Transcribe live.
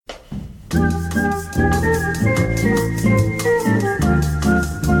Hi,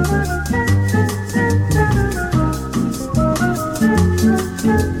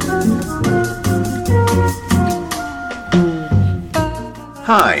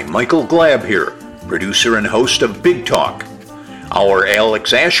 Michael Glab here, producer and host of Big Talk. Our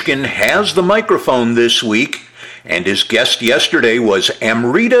Alex Ashkin has the microphone this week, and his guest yesterday was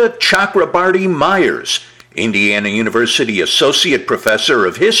Amrita Chakrabarti Myers, Indiana University Associate Professor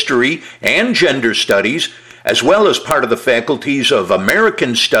of History and Gender Studies, as well as part of the faculties of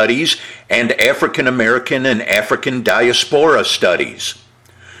American Studies and African American and African Diaspora Studies.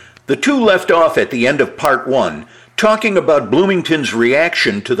 The two left off at the end of part one, talking about Bloomington's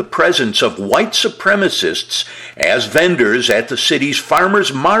reaction to the presence of white supremacists as vendors at the city's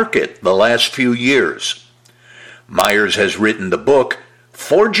farmers market the last few years. Myers has written the book,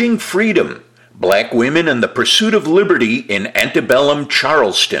 Forging Freedom, Black Women and the Pursuit of Liberty in Antebellum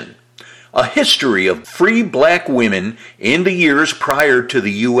Charleston, a history of free black women in the years prior to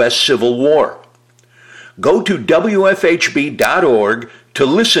the U.S. Civil War. Go to WFHB.org to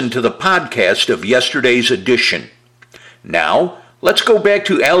listen to the podcast of yesterday's edition. Now, let's go back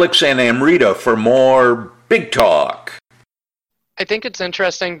to Alex and Amrita for more Big Talk. I think it's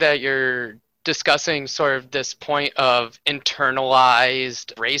interesting that you're discussing sort of this point of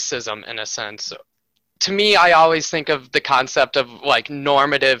internalized racism in a sense. To me, I always think of the concept of like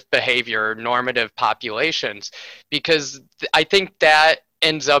normative behavior, normative populations, because I think that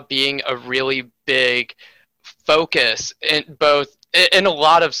ends up being a really big focus in a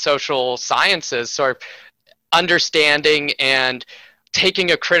lot of social sciences, sort of understanding and taking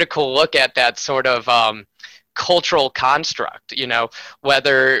a critical look at that sort of cultural construct,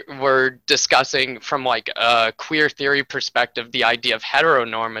 whether we're discussing from like a queer theory perspective, the idea of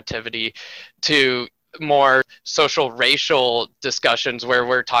heteronormativity, to more social racial discussions where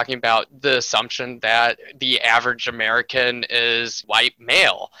we're talking about the assumption that the average American is white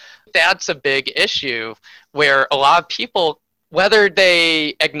male. That's a big issue where a lot of people, whether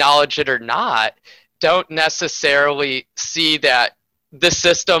they acknowledge it or not, don't necessarily see that the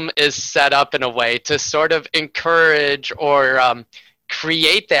system is set up in a way to sort of encourage or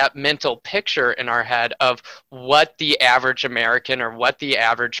create that mental picture in our head of what the average American or what the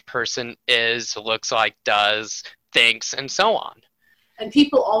average person is, looks like, does, thinks, and so on. And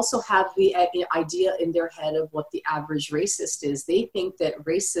people also have the idea in their head of what the average racist is. They think that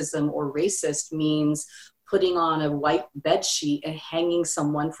racism or racist means putting on a white bed sheet and hanging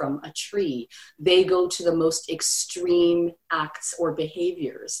someone from a tree. They go to the most extreme acts or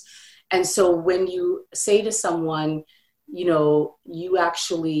behaviors. And so when you say to someone, you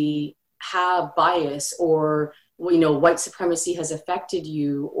actually have bias, or, white supremacy has affected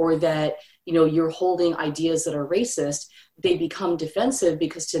you, or that, you're holding ideas that are racist, they become defensive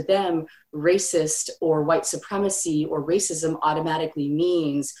because to them, racist or white supremacy or racism automatically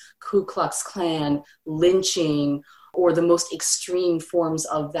means Ku Klux Klan, lynching, or the most extreme forms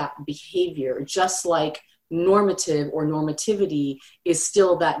of that behavior, just like normative or normativity is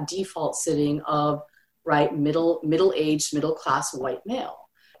still that default setting of middle-aged, middle-class white male.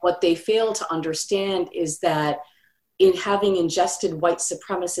 What they fail to understand is that in having ingested white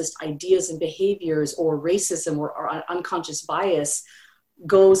supremacist ideas and behaviors, or racism or unconscious bias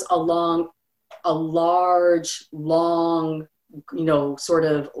goes along a large, long, sort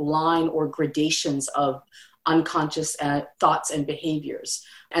of line or gradations of unconscious thoughts and behaviors.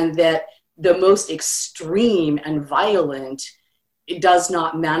 And that the most extreme and violent, it does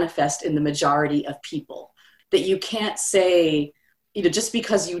not manifest in the majority of people. That you can't say, just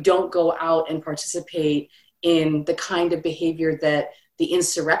because you don't go out and participate in the kind of behavior that the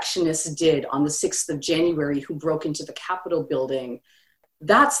insurrectionists did on the 6th of January, who broke into the Capitol building,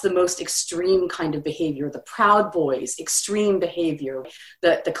 that's the most extreme kind of behavior. The Proud Boys, extreme behavior.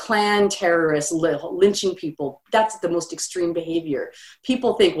 The Klan terrorists lynching people, that's the most extreme behavior.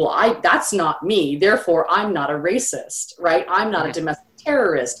 People think, well, that's not me, therefore I'm not a racist, right? I'm not a domestic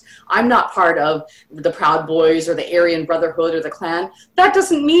terrorist. I'm not part of the Proud Boys or the Aryan Brotherhood or the Klan. That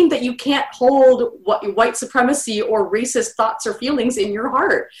doesn't mean that you can't hold white supremacy or racist thoughts or feelings in your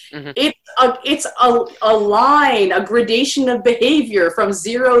heart. Mm-hmm. It's a line, a gradation of behavior from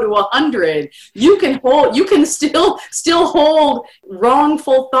 0 to 100. You can still hold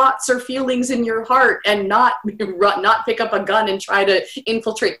wrongful thoughts or feelings in your heart and not pick up a gun and try to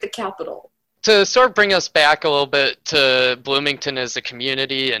infiltrate the Capitol. To sort of bring us back a little bit to Bloomington as a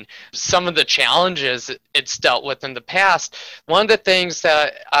community and some of the challenges it's dealt with in the past, one of the things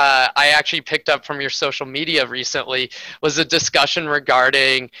that I actually picked up from your social media recently was a discussion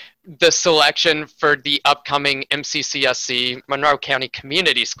regarding the selection for the upcoming MCCSC, Monroe County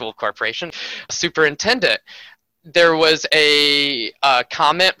Community School Corporation, superintendent. There was a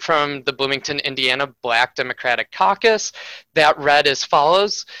comment from the Bloomington, Indiana Black Democratic Caucus that read as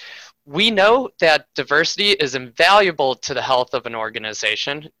follows: "We know that diversity is invaluable to the health of an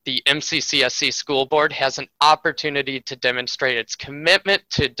organization. The MCCSC School Board has an opportunity to demonstrate its commitment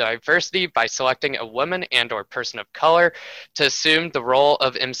to diversity by selecting a woman and/or person of color to assume the role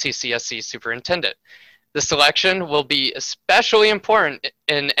of MCCSC superintendent. The selection will be especially important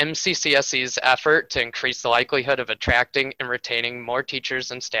in MCCSC's effort to increase the likelihood of attracting and retaining more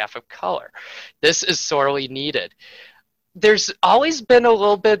teachers and staff of color. This is sorely needed." There's always been a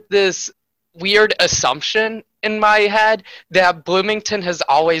little bit this weird assumption in my head that Bloomington has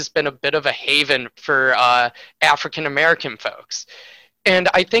always been a bit of a haven for African American folks. And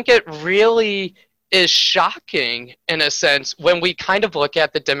I think it really is shocking, in a sense, when we kind of look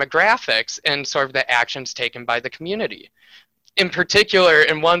at the demographics and sort of the actions taken by the community. In particular,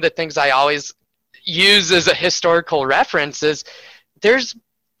 and one of the things I always use as a historical reference is there's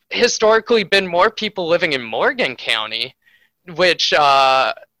historically been more people living in Morgan County, which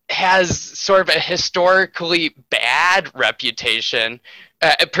has sort of a historically bad reputation,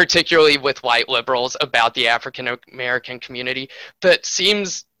 particularly with white liberals, about the African American community, but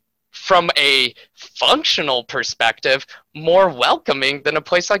seems from a functional perspective more welcoming than a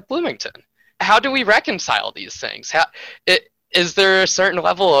place like Bloomington. How do we reconcile these things? Is there a certain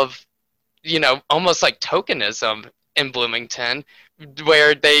level of, almost like tokenism in Bloomington,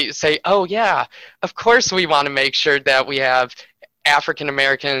 where they say, oh yeah, of course we want to make sure that we have African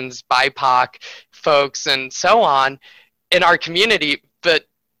Americans, BIPOC folks, and so on in our community, but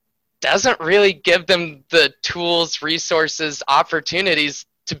doesn't really give them the tools, resources, opportunities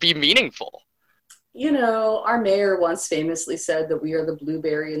to be meaningful? Our mayor once famously said that we are the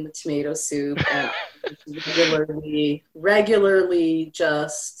blueberry in the tomato soup, and regularly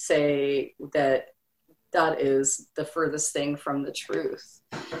just say that is the furthest thing from the truth.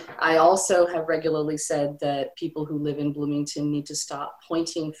 I also have regularly said that people who live in Bloomington need to stop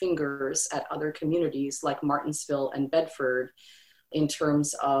pointing fingers at other communities like Martinsville and Bedford in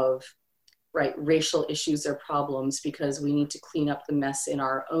terms of racial issues or problems, because we need to clean up the mess in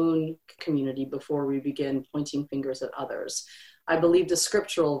our own community before we begin pointing fingers at others. I believe the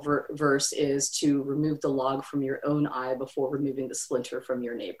scriptural verse is to remove the log from your own eye before removing the splinter from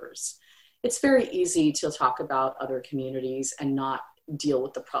your neighbor's. It's very easy to talk about other communities and not deal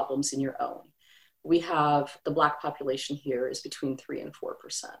with the problems in your own. We have, the Black population here is between 3 and 4%.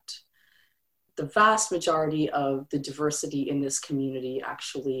 The vast majority of the diversity in this community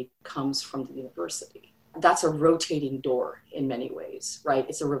actually comes from the university. That's a rotating door in many ways, right?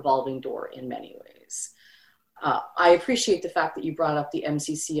 It's a revolving door in many ways. I appreciate the fact that you brought up the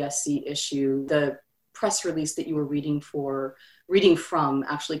MCCSC issue. The press release that you were reading from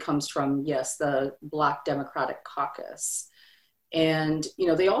actually comes from, yes, the Black Democratic Caucus. And,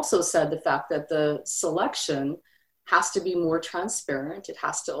 they also said the fact that the selection has to be more transparent. It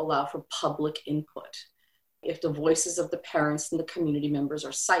has to allow for public input. If the voices of the parents and the community members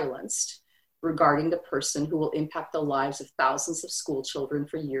are silenced regarding the person who will impact the lives of thousands of school children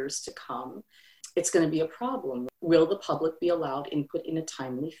for years to come, it's going to be a problem. Will the public be allowed input in a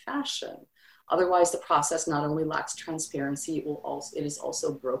timely fashion? Otherwise, the process not only lacks transparency, it is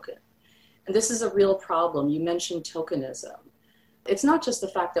also broken. And this is a real problem. You mentioned tokenism. It's not just the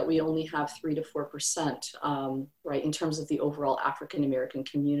fact that we only have 3 to 4%, right, in terms of the overall African American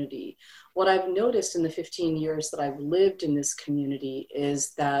community. What I've noticed in the 15 years that I've lived in this community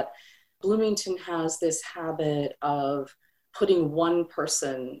is that Bloomington has this habit of putting one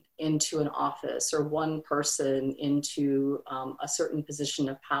person into an office or one person into a certain position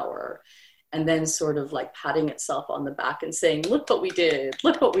of power, and then sort of like patting itself on the back and saying, look what we did,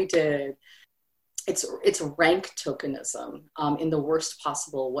 look what we did. It's rank tokenism in the worst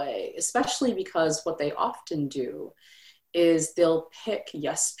possible way, especially because what they often do is they'll pick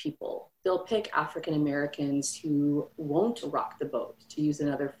yes people. They'll pick African Americans who won't rock the boat, to use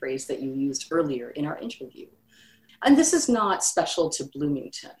another phrase that you used earlier in our interview. And this is not special to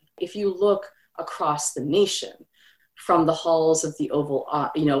Bloomington. If you look across the nation, from the halls of the Oval,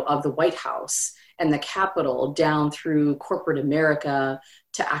 of the White House and the Capitol down through corporate America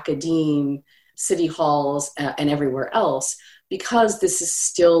to academe, city halls, and everywhere else, because this is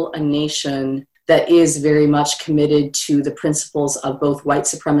still a nation that is very much committed to the principles of both white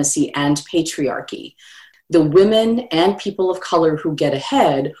supremacy and patriarchy. The women and people of color who get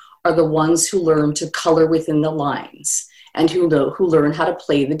ahead are the ones who learn to color within the lines and who learn how to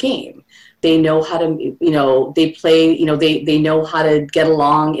play the game. They know how to, they know how to get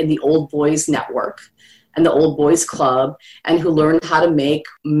along in the old boys network and the old boys club, and who learn how to make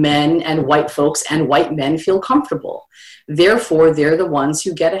men and white folks and white men feel comfortable. Therefore, they're the ones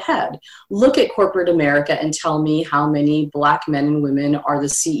who get ahead. Look at corporate America and tell me how many Black men and women are the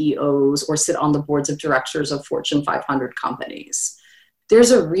CEOs or sit on the boards of directors of Fortune 500 companies.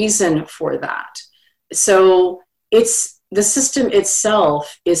 There's a reason for that. So the system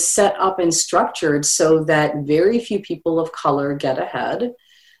itself is set up and structured so that very few people of color get ahead.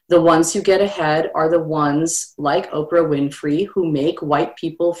 The ones who get ahead are the ones like Oprah Winfrey who make white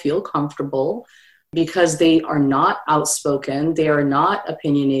people feel comfortable because they are not outspoken, they are not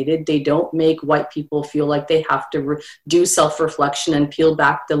opinionated, they don't make white people feel like they have to do self-reflection and peel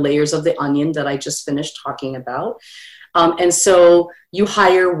back the layers of the onion that I just finished talking about. And so you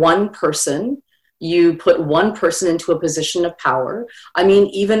hire one person, you put one person into a position of power. I mean,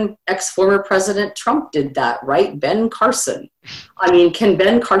 even ex-former President Trump did that, right? Ben Carson. I mean, can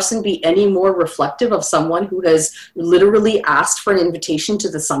Ben Carson be any more reflective of someone who has literally asked for an invitation to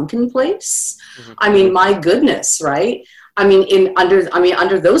the sunken place? Mm-hmm. I mean, my goodness, right? I mean,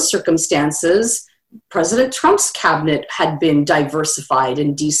 under those circumstances, President Trump's cabinet had been diversified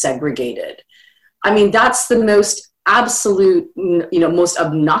and desegregated. I mean, that's the most absolute, most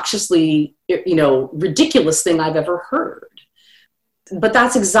obnoxiously, ridiculous thing I've ever heard. But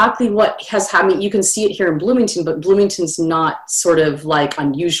that's exactly what has happened. You can see it here in Bloomington, but Bloomington's not sort of like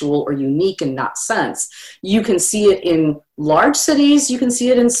unusual or unique in that sense. You can see it in large cities, you can see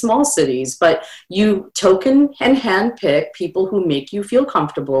it in small cities, but you token and handpick people who make you feel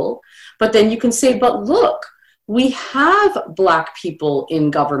comfortable. But then you can say, but look, we have Black people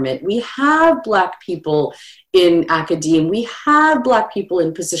in government. We have Black people in academia. We have Black people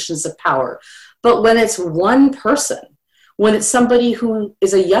in positions of power. But when it's one person, when it's somebody who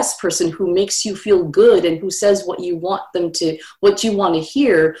is a yes person who makes you feel good and who says what you want to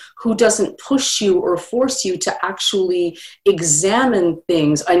hear, who doesn't push you or force you to actually examine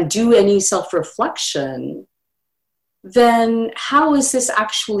things and do any self-reflection, then how is this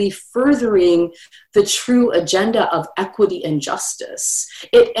actually furthering the true agenda of equity and justice?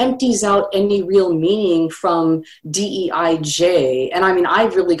 It empties out any real meaning from DEIJ. And I mean,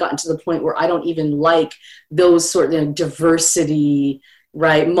 I've really gotten to the point where I don't even like those sort of diversity,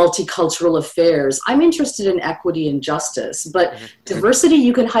 right, multicultural affairs. I'm interested in equity and justice, but diversity,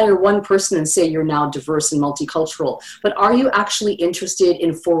 you can hire one person and say you're now diverse and multicultural, but are you actually interested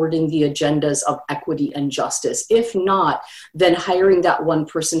in forwarding the agendas of equity and justice? If not, then hiring that one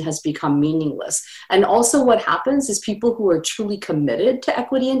person has become meaningless. And also what happens is people who are truly committed to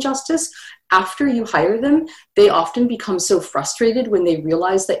equity and justice, after you hire them, they often become so frustrated when they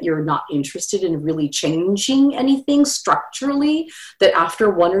realize that you're not interested in really changing anything structurally, that after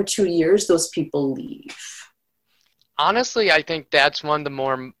 1 or 2 years, those people leave. Honestly, I think that's one of the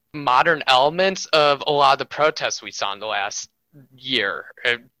more modern elements of a lot of the protests we saw in the last year,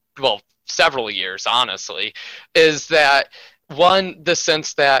 well, several years, honestly, is that, one, the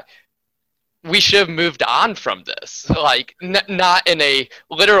sense that we should have moved on from this, like not in a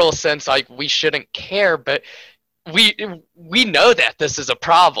literal sense, like we shouldn't care, but we know that this is a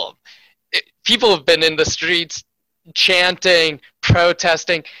problem. People have been in the streets chanting,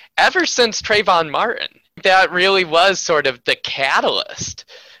 protesting ever since Trayvon Martin. That really was sort of the catalyst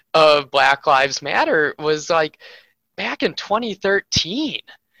of Black Lives Matter, was like back in 2013.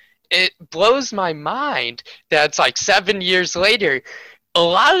 It blows my mind that it's like 7 years later, a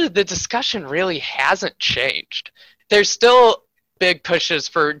lot of the discussion really hasn't changed. There's still big pushes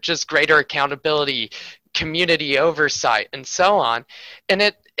for just greater accountability, community oversight, and so on.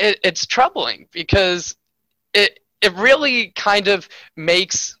 And it's troubling because it really kind of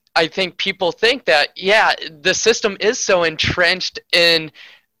makes, I think, people think that, yeah, the system is so entrenched in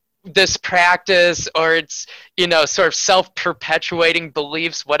this practice, or it's, sort of self-perpetuating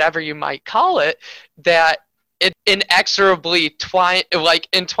beliefs, whatever you might call it, that it inexorably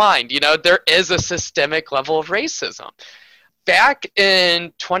entwined. There is a systemic level of racism. Back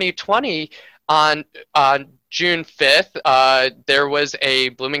in 2020, on June 5th, there was a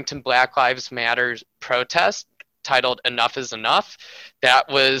Bloomington Black Lives Matter protest titled "Enough is Enough." That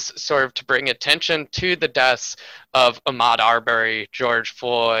was sort of to bring attention to the deaths of Ahmaud Arbery, George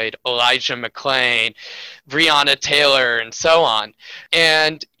Floyd, Elijah McClain, Breonna Taylor, and so on.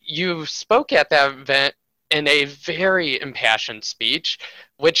 And you spoke at that event in a very impassioned speech,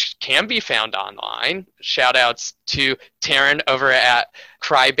 which can be found online. Shout outs to Taryn over at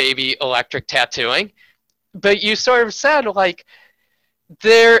Crybaby Electric Tattooing. But you sort of said, like,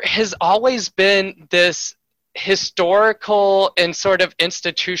 there has always been this historical and sort of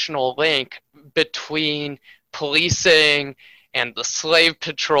institutional link between policing and the slave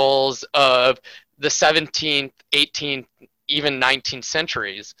patrols of the 17th, 18th, even 19th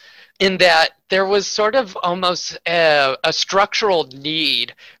centuries, in that there was sort of almost a structural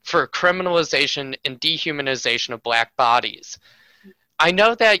need for criminalization and dehumanization of black bodies. I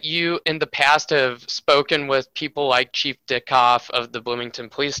know that you in the past have spoken with people like Chief Dickoff of the Bloomington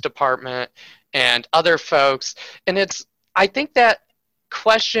Police Department and other folks, and I think that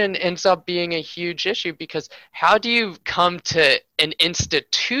question ends up being a huge issue, because how do you come to an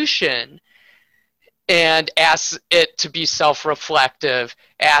institution and ask it to be self-reflective,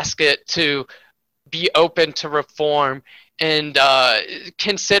 ask it to be open to reform, and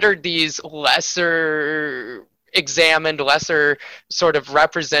consider these lesser examined, lesser sort of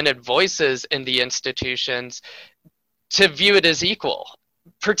represented voices in the institutions, to view it as equal,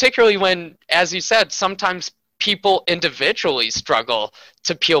 particularly when, as you said, sometimes people individually struggle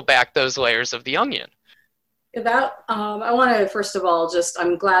to peel back those layers of the onion. I want to, first of all,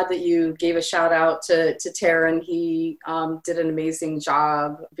 I'm glad that you gave a shout out to Taryn. He did an amazing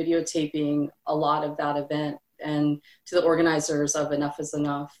job videotaping a lot of that event, and to the organizers of Enough is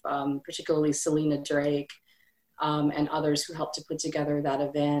Enough, particularly Selena Drake, and others who helped to put together that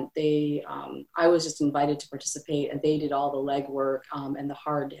event. I was just invited to participate, and they did all the legwork and the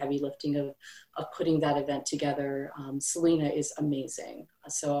hard, heavy lifting of putting that event together. Selena is amazing.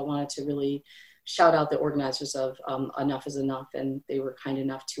 So I wanted to really shout out the organizers of Enough is Enough, and they were kind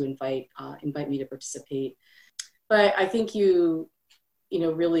enough to invite me to participate. But I think you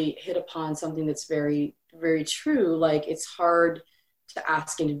really hit upon something that's very, very true. Like, it's hard to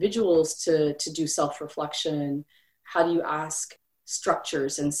ask individuals to do self-reflection. How do you ask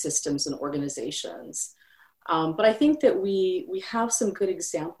structures and systems and organizations? But I think that we have some good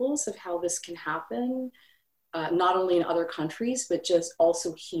examples of how this can happen, not only in other countries, but just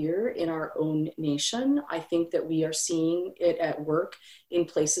also here in our own nation. I think that we are seeing it at work in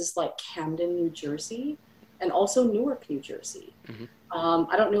places like Camden, New Jersey, and also Newark, New Jersey. Mm-hmm.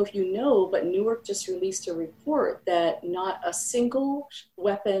 I don't know if you know, but Newark just released a report that not a single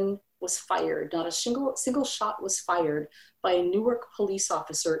weapon was fired, not a single shot was fired by a Newark police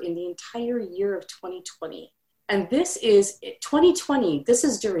officer in the entire year of 2020. And this is 2020. This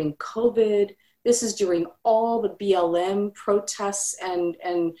is during COVID. This is during all the BLM protests and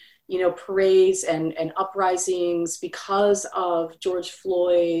parades and uprisings because of George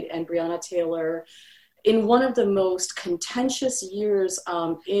Floyd and Breonna Taylor. In one of the most contentious years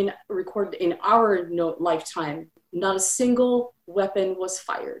recorded in our lifetime, not a single weapon was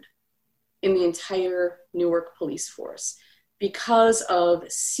fired in the entire Newark police force because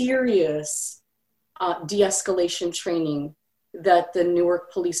of serious de-escalation training that the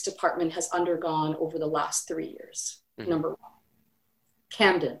Newark Police Department has undergone over the last 3 years. Mm-hmm. Number one.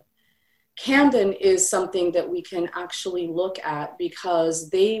 Camden is something that we can actually look at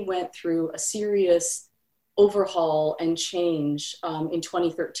because they went through a serious overhaul and change in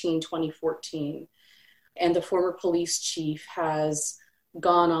 2013, 2014. And the former police chief has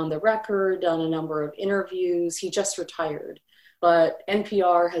gone on the record, done a number of interviews. He just retired. But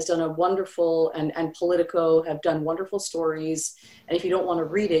NPR has done a wonderful, and Politico have done wonderful stories. And if you don't want to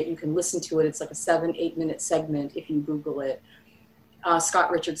read it, you can listen to it. It's like a 7-8 minute segment if you Google it. Scott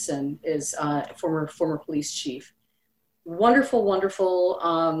Richardson is former police chief. Wonderful,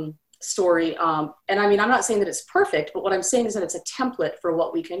 wonderful story. And I mean, I'm not saying that it's perfect, but what I'm saying is that it's a template for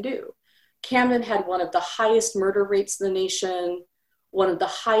what we can do. Camden had one of the highest murder rates in the nation, one of the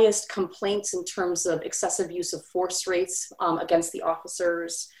highest complaints in terms of excessive use of force rates against the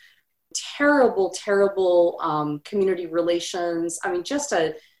officers, terrible, terrible community relations. I mean,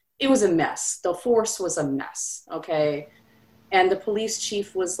 it was a mess. The force was a mess, okay? And the police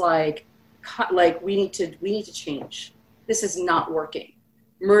chief was like, we need to change. This is not working.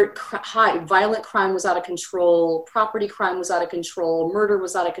 Violent crime was out of control. Property crime was out of control. Murder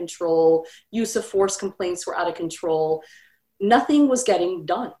was out of control. Use of force complaints were out of control. Nothing was getting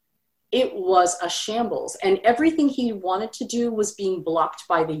done. It was a shambles. And everything he wanted to do was being blocked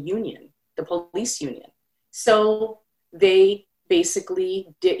by the union, the police union. So they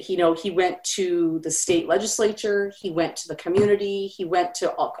basically did, he went to the state legislature, he went to the community, he went to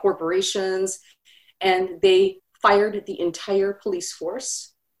corporations, and they fired the entire police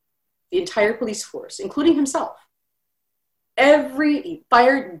force, including himself.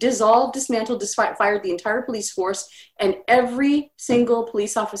 Dissolved, dismantled, fired the entire police force, and every single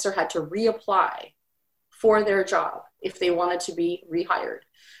police officer had to reapply for their job if they wanted to be rehired.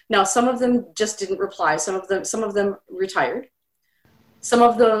 Now, some of them just didn't reply. Some of them retired. Some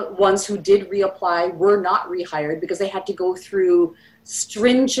of the ones who did reapply were not rehired because they had to go through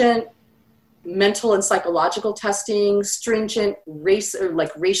stringent mental and psychological testing, stringent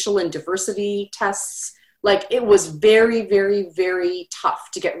racial and diversity tests. Like, it was very, very, very tough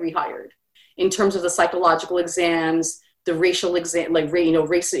to get rehired in terms of the psychological exams, the racial exam,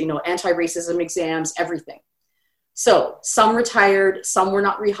 anti-racism exams, everything. So some retired, some were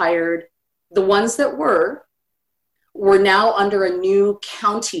not rehired. The ones that were now under a new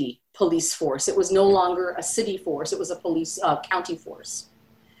county police force. It was no longer a city force. It was a police county force.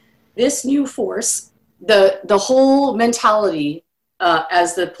 This new force, the whole mentality,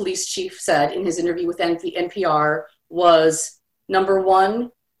 as the police chief said in his interview with NPR, was, number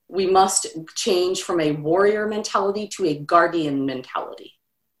one, we must change from a warrior mentality to a guardian mentality.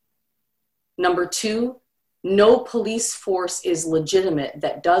 Number two, no police force is legitimate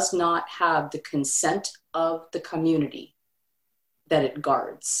that does not have the consent of the community that it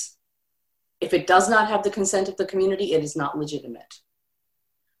guards. If it does not have the consent of the community, it is not legitimate.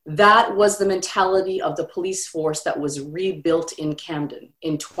 That was the mentality of the police force that was rebuilt in Camden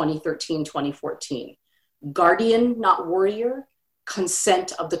in 2013, 2014. Guardian, not warrior.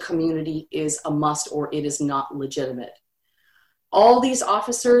 Consent of the community is a must, or it is not legitimate. All these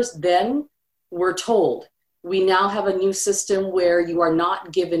officers then were told, we now have a new system where you are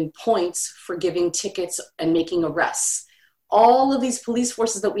not given points for giving tickets and making arrests. All of these police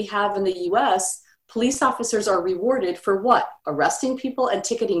forces that we have in the US, police officers are rewarded for what? Arresting people and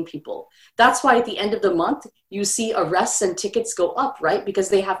ticketing people. That's why at the end of the month, you see arrests and tickets go up, right? Because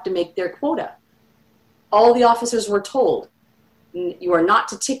they have to make their quota. All the officers were told, you are not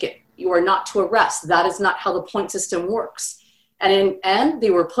to ticket, you are not to arrest. That is not how the point system works. And they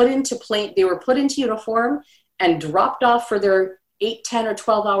were put into uniform and dropped off for their 8, 10, or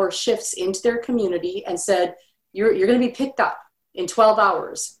 12-hour shifts into their community and said, you're going to be picked up in 12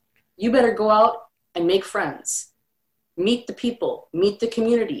 hours. You better go out and make friends. Meet the people, meet the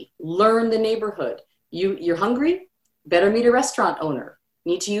community, learn the neighborhood. You're hungry? Better meet a restaurant owner.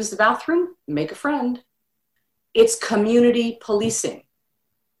 Need to use the bathroom? Make a friend. It's community policing.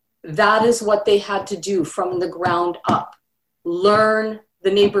 That is what they had to do from the ground up. Learn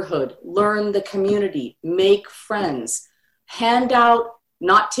the neighborhood, learn the community, make friends, hand out,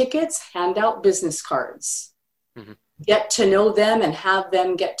 not tickets, hand out business cards. Mm-hmm. Get to know them and have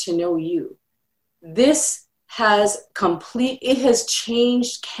them get to know you. This has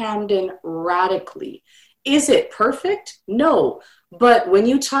changed Camden radically. Is it perfect? No. But when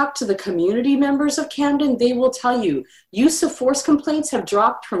you talk to the community members of Camden, they will tell you use of force complaints have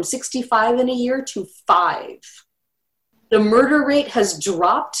dropped from 65 in a year to 5. The murder rate has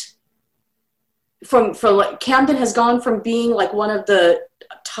dropped Camden has gone from being like one of the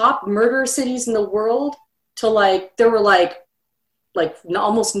top murder cities in the world to there were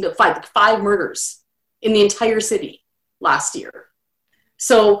almost 5 murders in the entire city last year.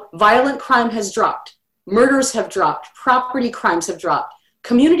 So violent crime has dropped. Murders have dropped. Property crimes have dropped.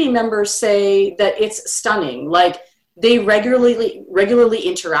 Community members say that it's stunning. They regularly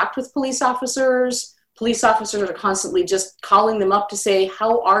interact with police officers. Police officers are constantly just calling them up to say,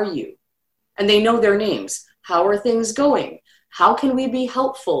 how are you? And they know their names. How are things going? How can we be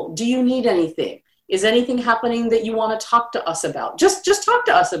helpful? Do you need anything? Is anything happening that you want to talk to us about? Just talk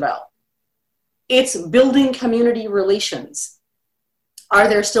to us about. It's building community relations. Are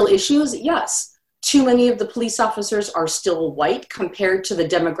there still issues? Yes. Too many of the police officers are still white compared to the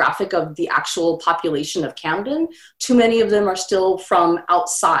demographic of the actual population of Camden. Too many of them are still from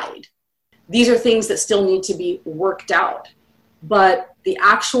outside. These are things that still need to be worked out. But the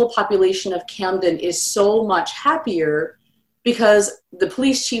actual population of Camden is so much happier because the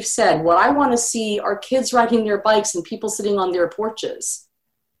police chief said, what I want to see are kids riding their bikes and people sitting on their porches.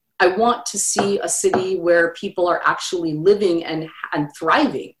 I want to see a city where people are actually living and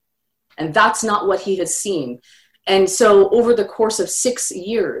thriving. And that's not what he has seen. And so over the course of 6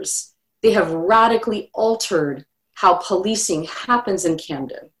 years, they have radically altered how policing happens in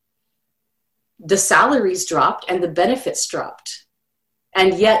Camden. The salaries dropped and the benefits dropped.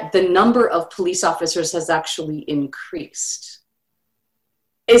 And yet the number of police officers has actually increased.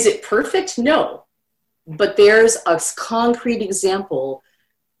 Is it perfect? No. But there's a concrete example.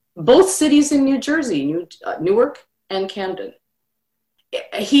 Both cities in New Jersey, Newark and Camden.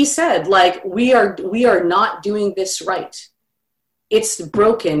 He said, we are not doing this right. It's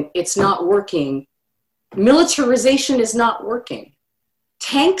broken. It's not working. Militarization is not working.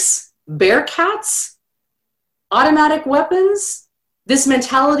 Tanks, Bearcats, automatic weapons, this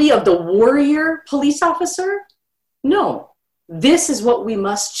mentality of the warrior police officer? No, this is what we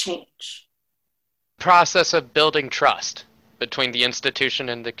must change. Process of building trust. between the institution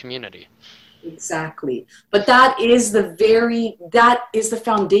and the community. Exactly. But that is the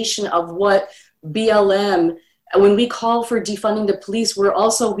foundation of what BLM, when we call for defunding the police,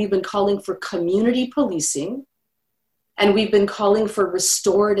 we've been calling for community policing, and we've been calling for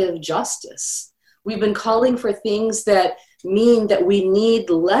restorative justice. We've been calling for things that mean that we need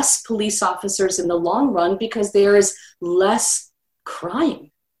less police officers in the long run because there is less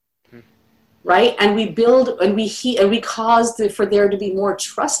crime, right? And we build and we cause for there to be more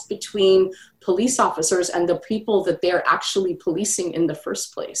trust between police officers and the people that they're actually policing in the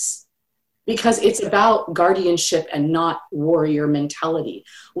first place. Because it's about guardianship and not warrior mentality.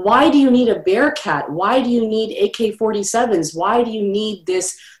 Why do you need a Bearcat? Why do you need AK-47s? Why do you need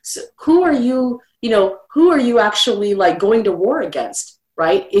this? Who are you actually like going to war against,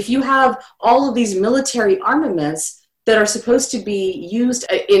 right? If you have all of these military armaments that are supposed to be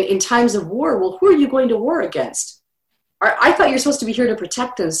used in times of war, well, who are you going to war against? I thought you're supposed to be here to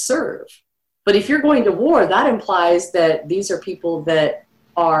protect and serve. But if you're going to war, that implies that these are people that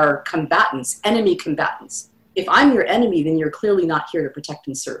are combatants, enemy combatants. If I'm your enemy, then you're clearly not here to protect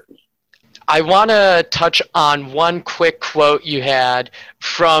and serve me. I want to touch on one quick quote you had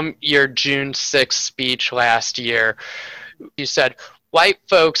from your June 6th speech last year. You said, white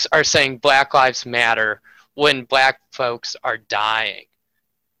folks are saying Black Lives Matter when Black folks are dying.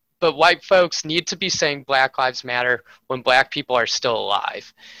 But white folks need to be saying Black Lives Matter when Black people are still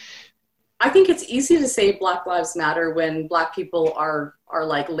alive. I think it's easy to say Black Lives Matter when Black people are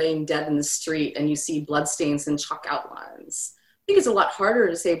like laying dead in the street and you see bloodstains and chalk outlines. I think it's a lot harder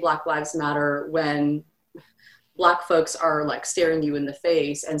to say Black Lives Matter when Black folks are like staring you in the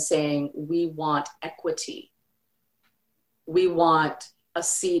face and saying, we want equity. We want a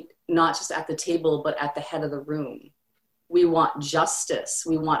seat not just at the table, but at the head of the room. We want justice.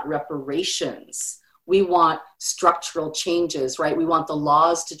 We want reparations. We want structural changes, right? We want the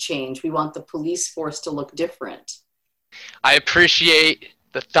laws to change. We want the police force to look different. I appreciate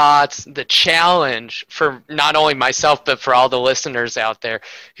the thoughts, the challenge for not only myself, but for all the listeners out there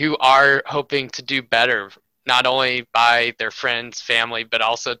who are hoping to do better, not only by their friends, family, but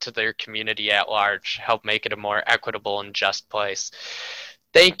also to their community at large, help make it a more equitable and just place.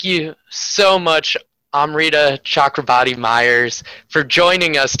 Thank you so much, Amrita Chakrabarti Myers, for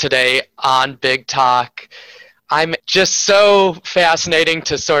joining us today on Big Talk. I'm just so fascinating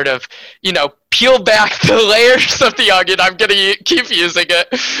to sort of, peel back the layers of the onion. I'm going to keep using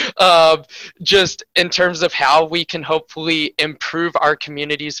it. Just in terms of how we can hopefully improve our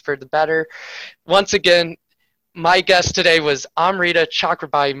communities for the better. Once again, my guest today was Amrita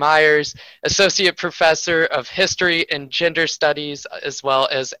Chakrabarti Myers, Associate Professor of History and Gender Studies, as well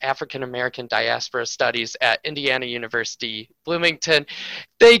as African American Diaspora Studies at Indiana University, Bloomington.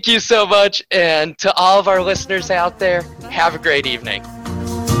 Thank you so much, and to all of our listeners out there, have a great evening.